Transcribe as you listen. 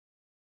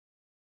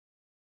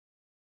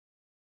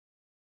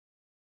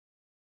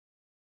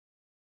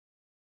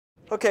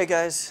Okay,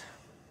 guys,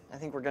 I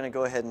think we're going to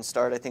go ahead and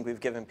start. I think we've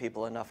given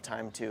people enough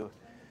time to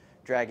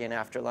drag in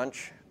after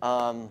lunch.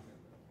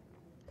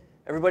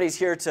 Everybody's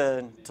here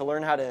to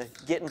learn how to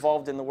get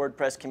involved in the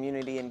WordPress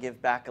community and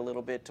give back a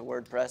little bit to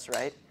WordPress,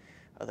 right?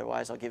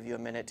 Otherwise, I'll give you a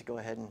minute to go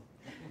ahead and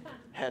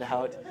head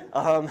out.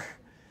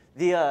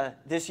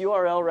 This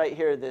URL right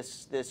here,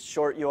 this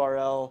short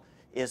URL,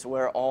 is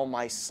where all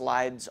my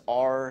slides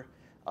are.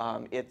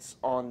 It's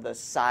on the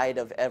side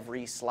of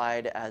every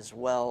slide as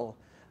well.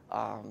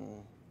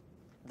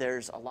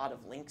 There's a lot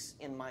of links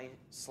in my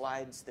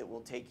slides that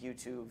will take you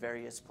to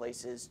various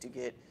places to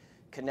get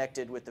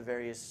connected with the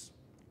various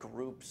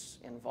groups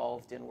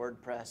involved in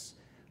WordPress.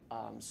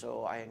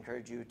 So I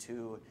encourage you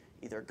to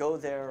either go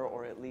there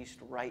or at least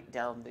write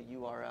down the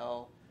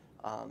URL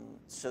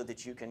so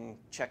that you can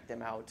check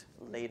them out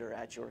later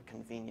at your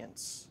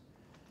convenience.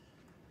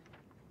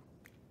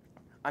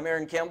 I'm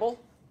Aaron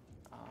Campbell.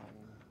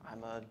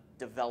 I'm a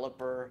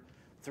developer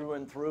through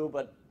and through,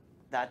 but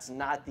that's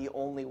not the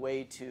only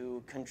way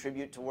to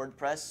contribute to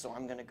WordPress, so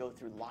I'm going to go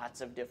through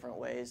lots of different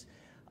ways.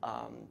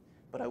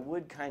 But I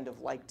would kind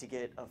of like to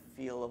get a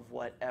feel of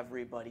what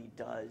everybody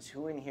does.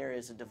 Who in here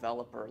is a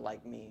developer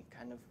like me,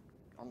 kind of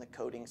on the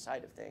coding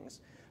side of things?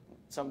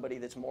 Somebody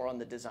that's more on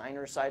the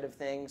designer side of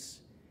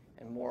things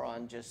and more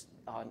on just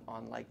on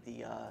like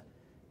the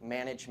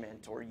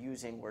management or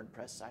using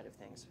WordPress side of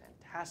things.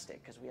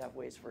 Fantastic, because we have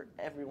ways for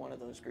every one of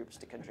those groups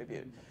to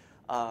contribute.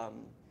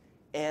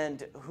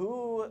 And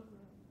who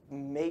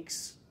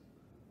makes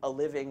a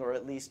living or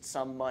at least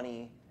some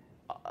money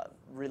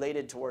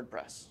related to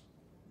WordPress?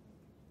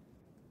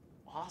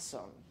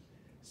 Awesome.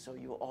 So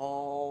you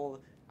all,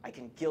 I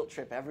can guilt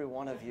trip every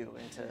one of you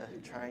into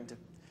trying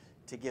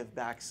to give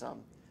back some.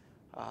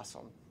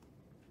 Awesome.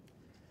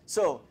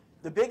 So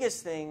the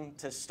biggest thing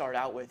to start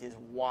out with is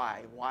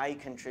why. Why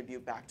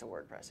contribute back to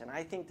WordPress? And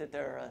I think that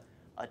there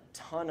are a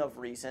ton of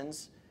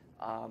reasons,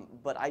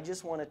 but I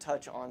just want to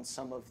touch on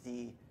some of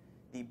the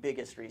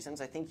biggest reasons.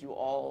 I think you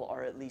all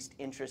are at least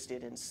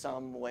interested in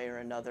some way or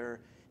another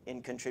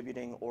in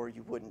contributing, or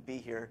you wouldn't be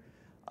here.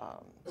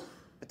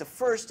 But the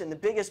first and the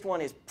biggest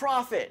one is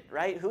profit,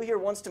 right? Who here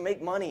wants to make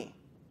money?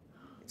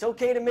 It's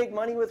okay to make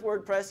money with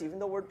WordPress, even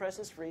though WordPress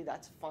is free.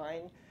 That's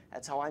fine.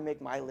 That's how I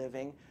make my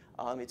living.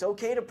 It's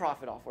okay to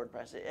profit off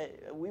WordPress.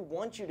 We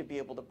want you to be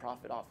able to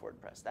profit off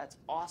WordPress. That's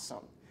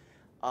awesome.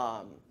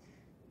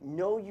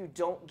 No, you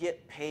don't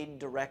get paid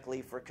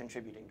directly for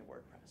contributing to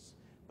WordPress.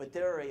 But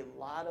there are a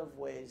lot of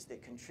ways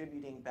that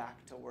contributing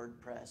back to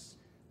WordPress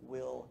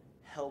will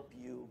help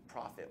you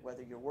profit,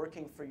 whether you're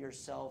working for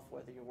yourself,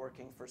 whether you're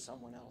working for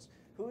someone else.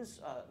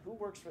 Who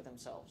works for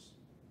themselves?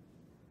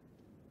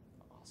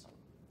 Awesome.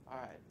 All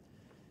right.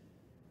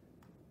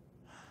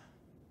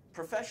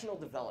 Professional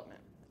development.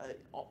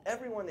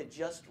 Everyone that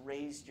just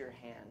raised your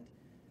hand,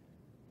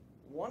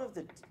 one of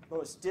the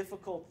most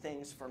difficult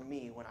things for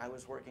me when I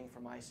was working for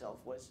myself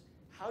was,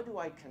 how do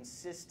I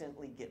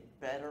consistently get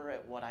better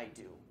at what I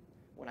do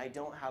when I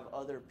don't have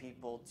other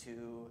people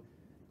to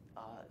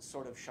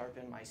sort of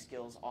sharpen my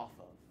skills off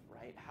of,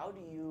 right? How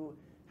do you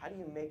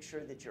make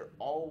sure that you're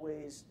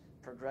always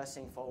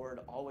progressing forward,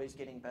 always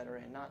getting better,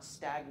 and not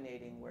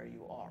stagnating where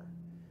you are?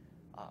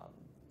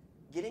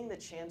 Getting the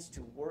chance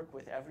to work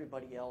with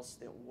everybody else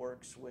that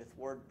works with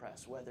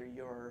WordPress, whether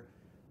you're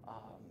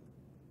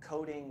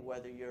coding,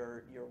 whether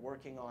you're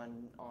working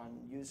on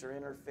user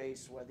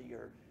interface, whether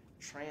you're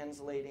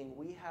translating.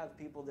 We have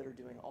people that are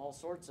doing all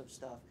sorts of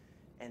stuff,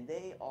 and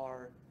they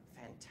are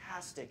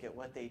fantastic at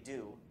what they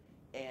do.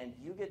 And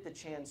you get the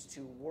chance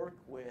to work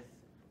with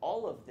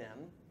all of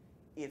them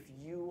if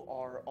you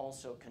are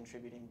also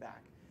contributing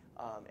back.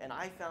 And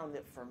I found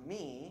that for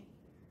me,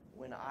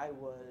 when I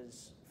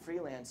was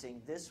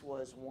freelancing, this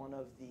was one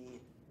of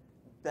the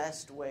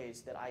best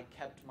ways that I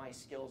kept my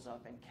skills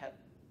up and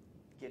kept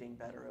getting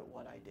better at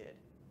what I did.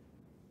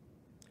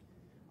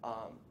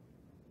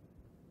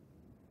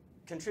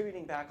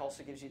 Contributing back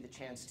also gives you the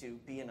chance to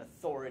be an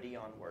authority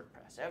on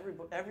WordPress.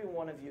 Every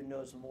one of you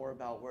knows more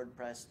about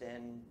WordPress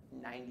than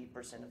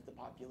 90% of the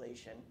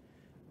population.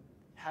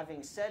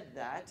 Having said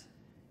that,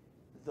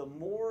 the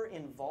more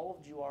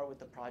involved you are with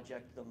the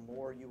project, the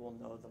more you will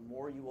know, the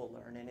more you will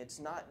learn. And it's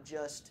not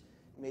just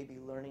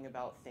maybe learning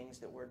about things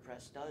that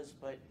WordPress does,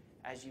 but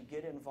as you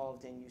get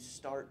involved and you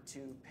start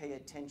to pay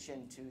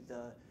attention to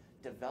the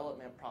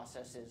development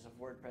processes of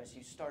WordPress,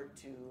 you start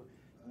to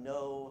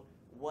know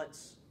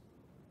what's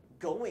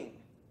going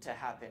to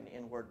happen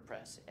in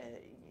WordPress,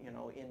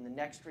 in the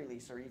next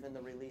release or even the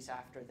release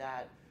after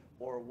that,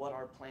 or what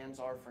our plans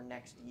are for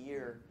next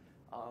year.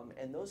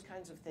 And those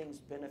kinds of things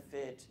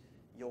benefit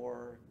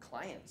your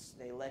clients.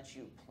 They let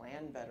you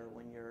plan better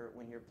when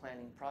you're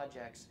planning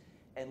projects,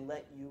 and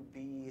let you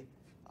be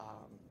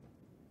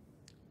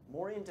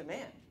more in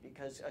demand,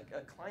 because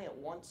a client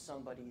wants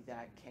somebody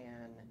that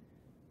can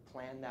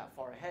plan that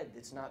far ahead.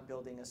 It's not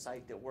building a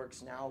site that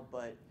works now,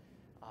 but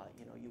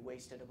you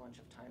wasted a bunch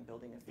of time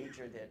building a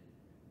feature that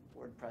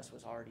WordPress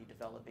was already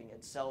developing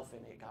itself,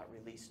 and it got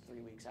released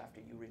 3 weeks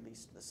after you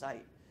released the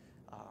site.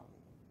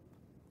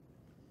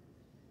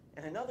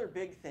 And another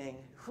big thing,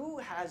 who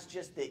has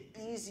just the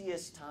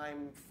easiest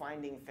time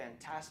finding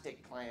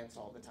fantastic clients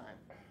all the time?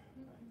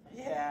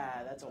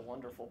 Yeah, that's a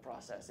wonderful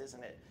process,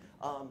 isn't it?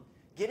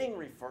 Getting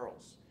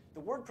referrals.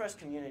 The WordPress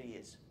community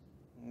is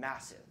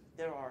massive.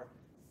 There are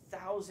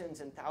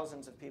thousands and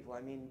thousands of people.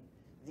 I mean,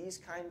 these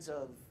kinds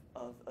of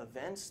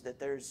events that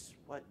there's,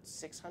 what,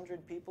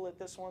 600 people at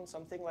this one,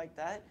 something like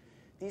that.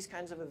 These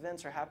kinds of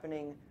events are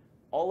happening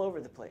all over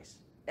the place,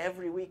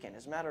 every weekend.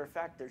 As a matter of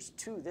fact, there's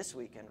 2 this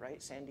weekend,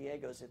 right? San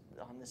Diego's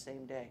on the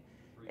same day.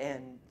 3.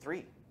 And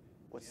 3.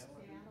 What's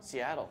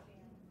Seattle.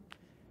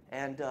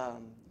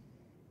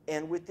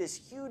 And with this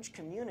huge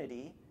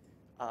community,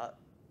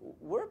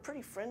 we're a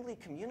pretty friendly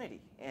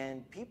community,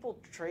 and people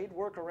trade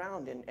work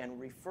around and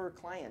refer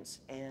clients.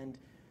 And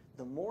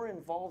the more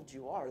involved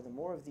you are, the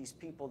more of these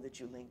people that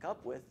you link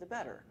up with, the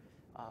better.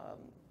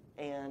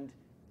 And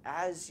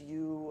as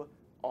you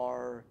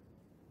are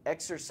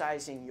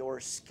exercising your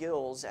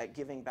skills at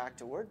giving back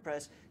to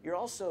WordPress, you're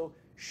also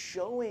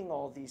showing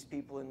all these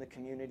people in the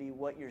community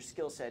what your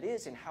skill set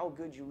is and how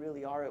good you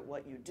really are at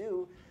what you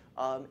do,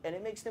 and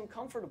it makes them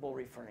comfortable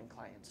referring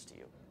clients to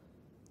you.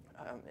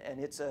 And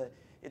it's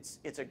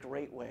a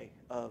great way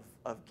of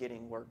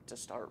getting work to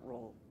start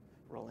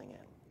rolling in.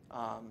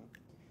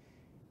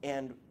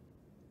 And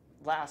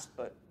last,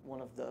 but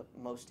one of the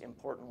most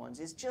important ones,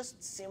 is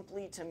just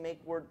simply to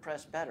make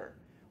WordPress better.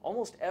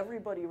 Almost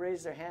everybody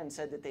raised their hand and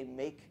said that they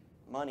make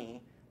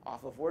money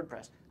off of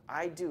WordPress.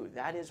 I do.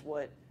 That is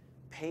what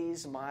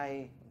pays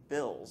my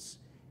bills.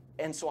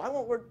 And so I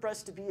want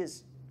WordPress to be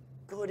as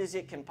good as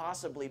it can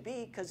possibly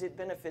be, because it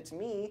benefits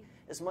me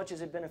as much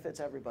as it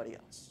benefits everybody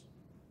else.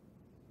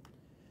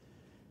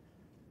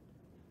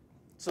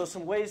 So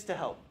some ways to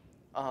help.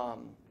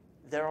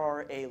 There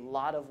are a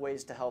lot of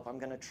ways to help. I'm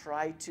going to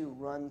try to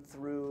run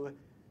through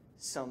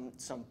some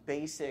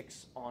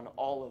basics on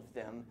all of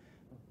them.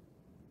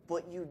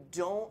 But you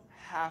don't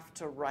have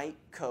to write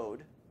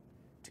code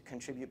to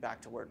contribute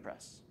back to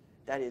WordPress.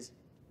 That is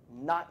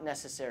not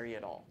necessary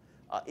at all.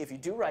 If you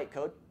do write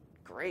code,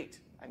 great.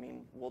 I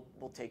mean,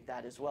 we'll take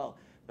that as well.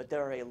 But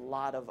there are a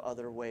lot of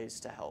other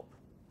ways to help.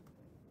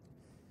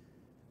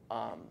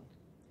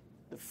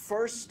 The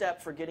first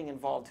step for getting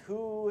involved,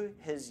 who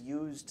has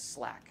used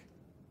Slack?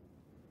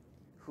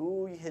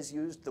 Who has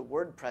used the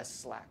WordPress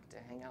Slack to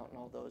hang out in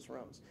all those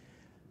rooms?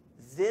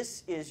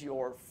 This is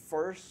your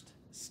first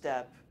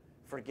step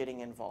for getting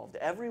involved.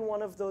 Every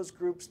one of those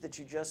groups that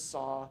you just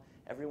saw,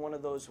 every one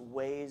of those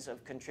ways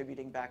of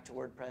contributing back to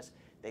WordPress,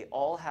 they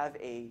all have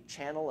a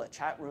channel, a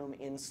chat room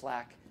in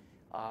Slack.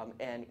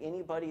 And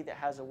anybody that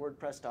has a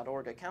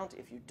WordPress.org account,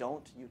 if you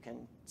don't, you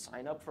can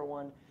sign up for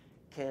one,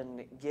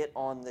 can get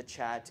on the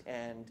chat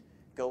and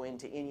go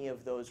into any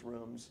of those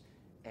rooms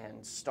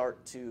and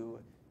start to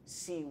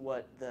see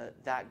what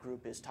that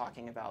group is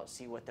talking about,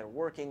 see what they're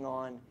working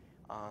on,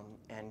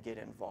 and get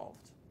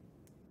involved.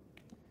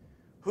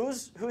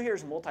 Who here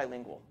is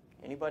multilingual?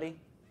 Anybody?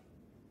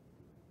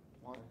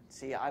 One.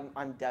 See,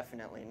 I'm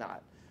definitely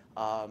not.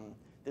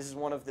 This is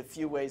one of the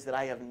few ways that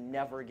I have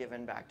never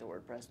given back to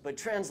WordPress. But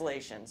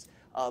translations.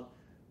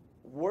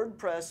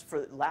 WordPress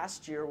for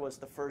last year was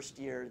the first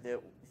year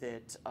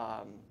that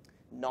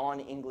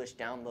non-English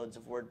downloads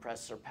of WordPress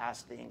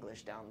surpassed the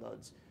English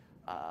downloads.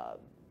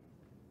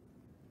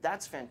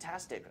 That's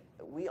fantastic.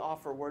 We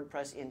offer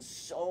WordPress in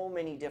so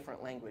many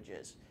different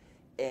languages,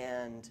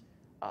 and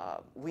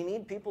we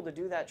need people to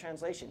do that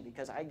translation,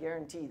 because I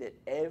guarantee that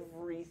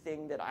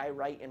everything that I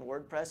write in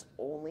WordPress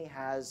only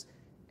has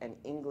an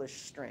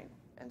English string.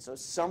 And so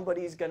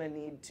somebody's going to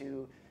need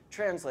to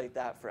translate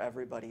that for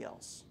everybody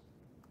else.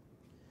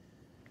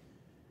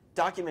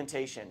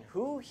 Documentation.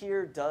 Who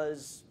here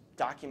does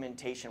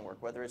documentation work,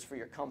 whether it's for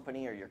your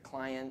company or your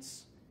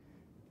clients?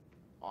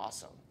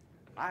 Awesome.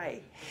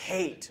 I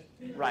hate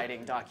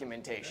writing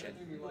documentation.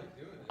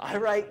 I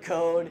write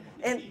code,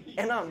 and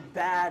I'm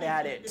bad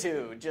at it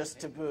too, just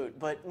to boot.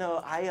 But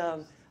no,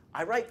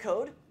 I write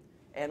code,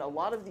 and a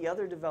lot of the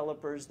other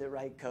developers that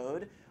write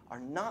code are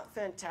not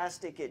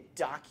fantastic at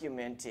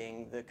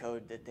documenting the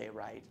code that they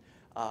write.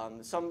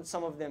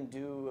 Some of them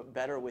do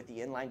better with the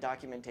inline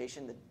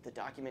documentation, the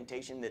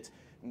documentation that's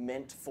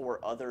meant for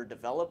other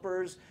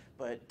developers,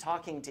 but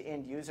talking to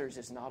end users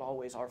is not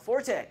always our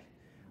forte.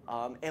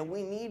 And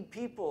we need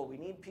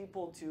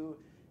people to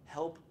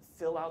help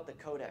fill out the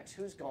codex.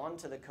 Who's gone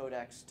to the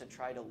codex to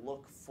try to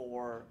look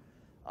for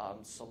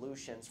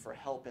solutions for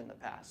help in the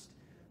past?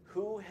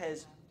 Who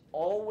has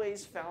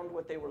always found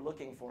what they were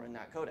looking for in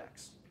that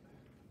codex?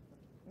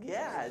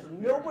 Yeah,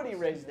 nobody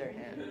raised their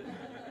hand.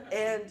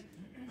 And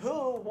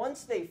who,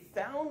 once they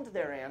found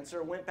their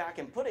answer, went back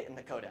and put it in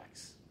the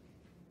codex?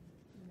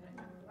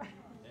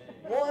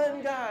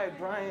 One guy,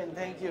 Brian,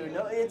 thank you.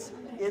 No, it's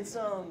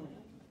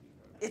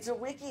a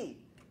wiki.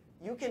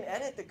 You can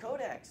edit the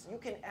codex. You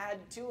can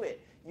add to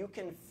it. You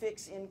can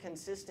fix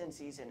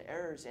inconsistencies and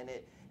errors in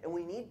it. And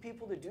we need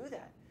people to do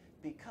that,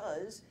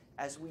 because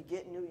as we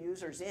get new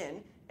users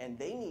in and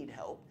they need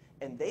help,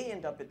 and they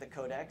end up at the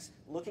codex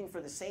looking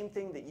for the same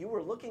thing that you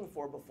were looking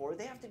for before,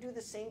 they have to do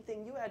the same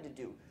thing you had to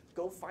do.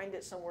 Go find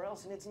it somewhere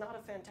else, and it's not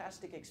a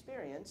fantastic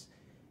experience.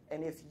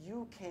 And if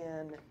you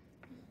can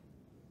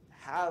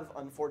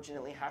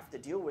unfortunately have to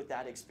deal with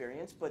that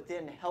experience, but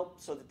then help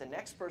so that the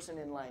next person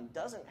in line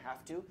doesn't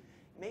have to,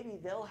 maybe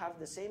they'll have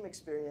the same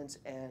experience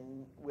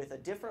and with a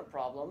different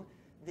problem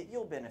that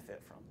you'll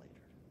benefit from later.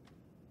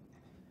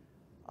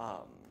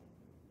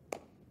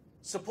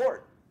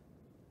 Support.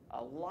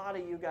 A lot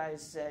of you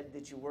guys said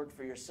that you work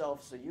for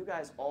yourself, so you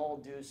guys all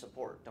do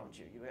support, don't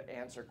you? You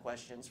answer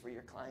questions for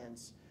your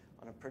clients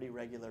on a pretty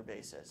regular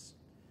basis.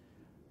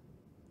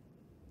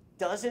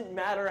 Doesn't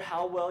matter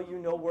how well you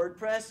know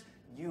WordPress,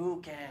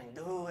 you can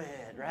do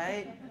it,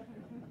 right?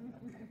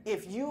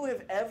 If you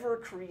have ever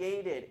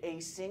created a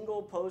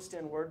single post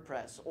in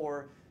WordPress,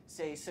 or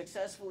say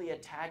successfully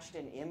attached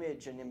an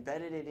image and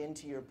embedded it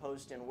into your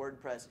post in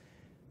WordPress,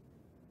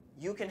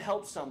 you can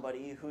help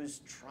somebody who's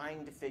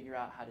trying to figure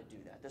out how to do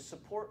that. The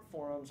support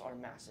forums are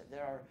massive.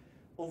 There are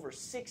over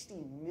 60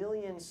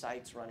 million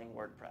sites running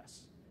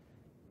WordPress.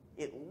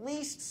 At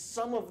least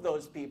some of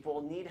those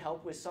people need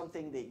help with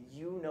something that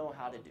you know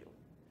how to do.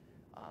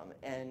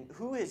 And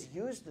who has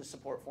used the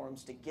support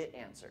forums to get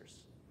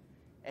answers?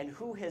 And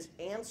who has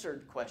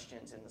answered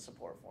questions in the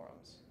support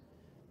forums?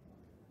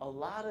 A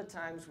lot of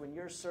times when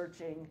you're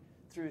searching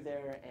through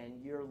there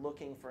and you're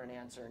looking for an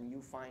answer and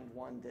you find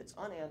one that's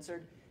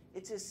unanswered,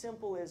 it's as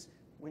simple as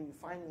when you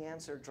find the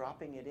answer,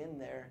 dropping it in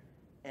there,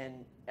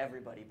 and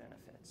everybody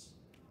benefits.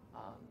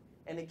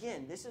 And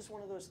again, this is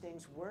one of those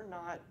things, we're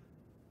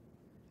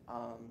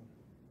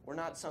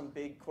not some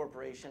big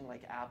corporation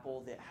like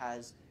Apple that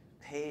has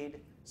paid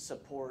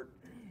support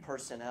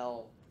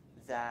personnel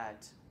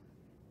that,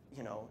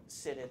 you know,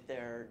 sit at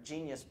their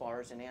Genius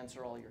bars and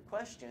answer all your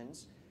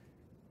questions.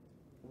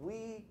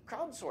 We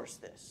crowdsource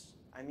this.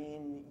 I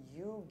mean,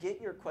 you get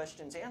your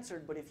questions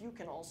answered, but if you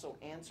can also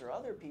answer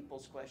other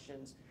people's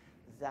questions,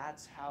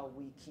 that's how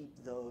we keep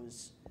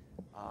those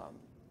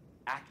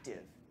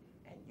active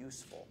and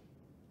useful.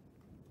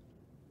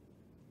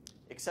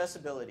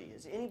 Accessibility.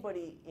 Is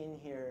anybody in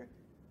here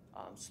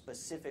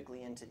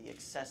specifically into the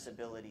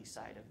accessibility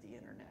side of the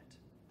internet?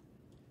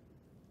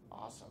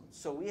 Awesome.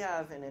 So we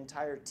have an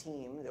entire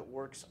team that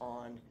works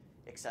on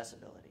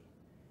accessibility.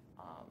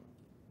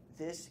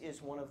 This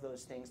is one of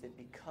those things that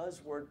because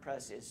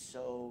WordPress is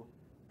so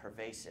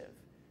pervasive,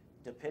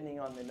 depending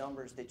on the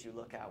numbers that you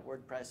look at,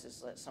 WordPress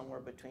is somewhere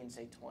between,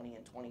 say, 20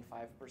 and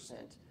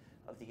 25%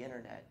 of the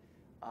internet.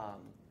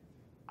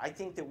 I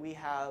think that we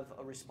have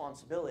a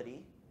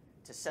responsibility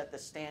to set the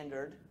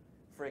standard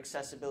for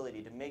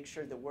accessibility, to make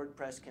sure that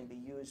WordPress can be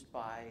used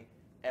by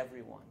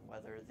everyone,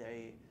 whether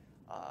they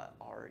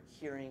are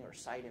hearing or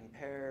sight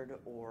impaired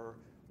or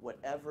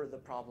whatever the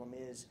problem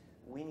is.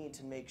 We need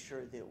to make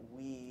sure that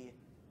we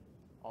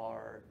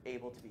are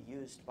able to be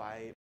used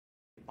by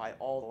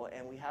all,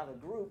 and we have a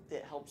group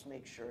that helps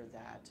make sure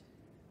that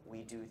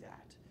we do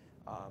that.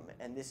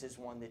 And this is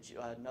one that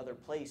another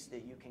place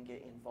that you can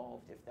get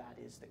involved if that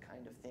is the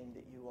kind of thing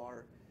that you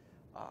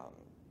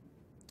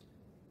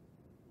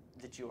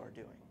are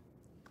doing.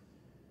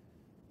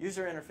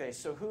 User interface.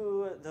 So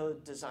who, the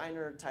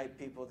designer type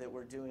people that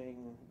were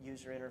doing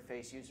user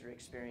interface, user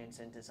experience,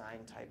 and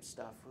design type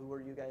stuff, who were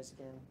you guys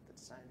again, the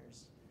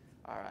designers?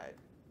 All right.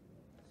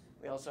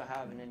 We also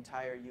have an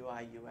entire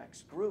UI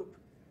UX group.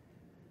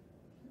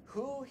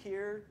 Who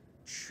here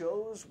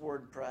chose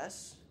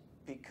WordPress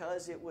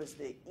because it was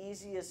the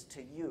easiest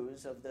to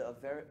use of the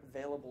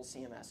available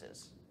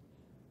CMSs?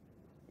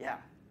 Yeah,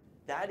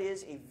 that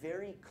is a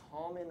very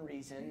common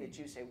reason that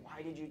you say,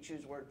 why did you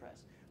choose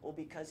WordPress? Well,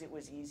 because it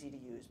was easy to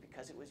use,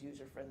 because it was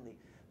user-friendly.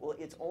 Well,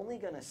 it's only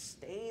going to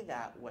stay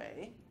that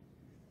way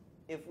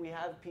if we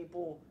have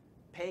people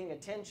paying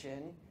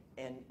attention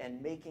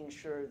and making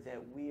sure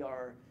that we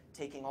are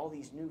taking all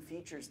these new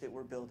features that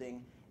we're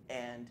building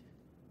and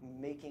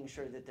making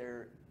sure that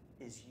they're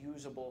as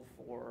usable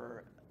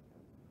for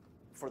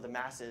the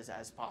masses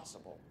as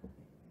possible.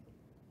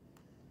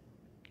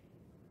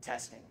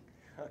 Testing.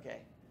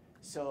 Okay,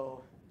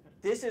 so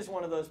this is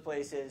one of those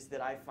places that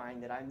I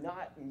find that I'm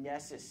not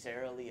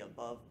necessarily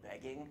above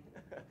begging.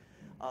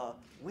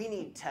 We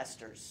need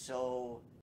testers so